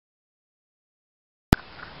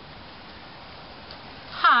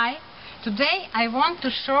Today I want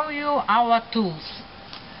to show you our tools.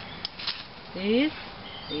 These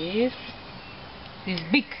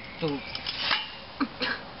big tools.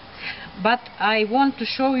 But I want to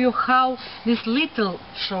show you how this little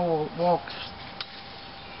shovel works.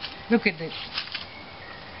 Look at this.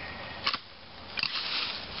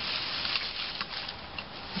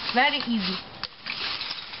 It's very easy.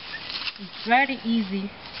 It's very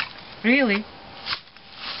easy. Really.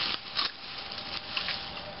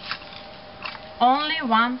 Only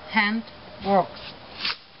one hand works.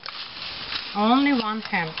 Only one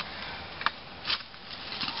hand.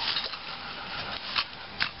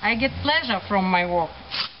 I get pleasure from my work.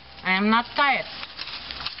 I am not tired.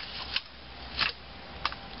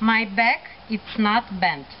 My back, it's not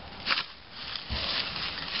bent.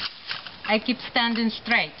 I keep standing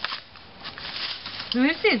straight. Do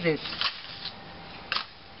you see this?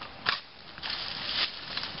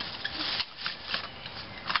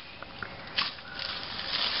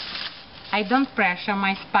 I don't pressure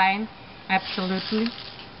my spine, absolutely.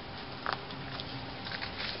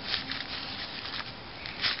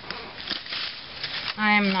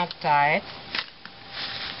 I am not tired.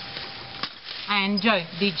 I enjoy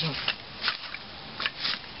digging.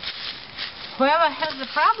 Whoever has the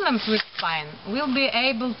problems with spine will be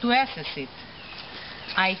able to access it.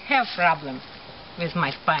 I have problems with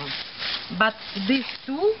my spine, but this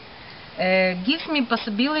tool gives me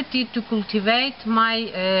possibility to cultivate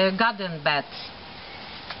my garden beds.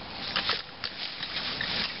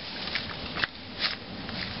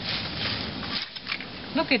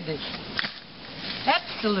 Look at this.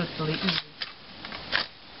 Absolutely easy.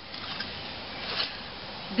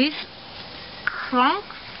 These prongs,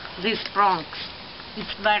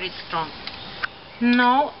 it's very strong.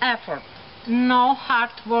 No effort, no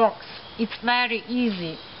hard work. It's very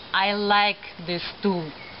easy. I like this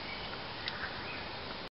tool.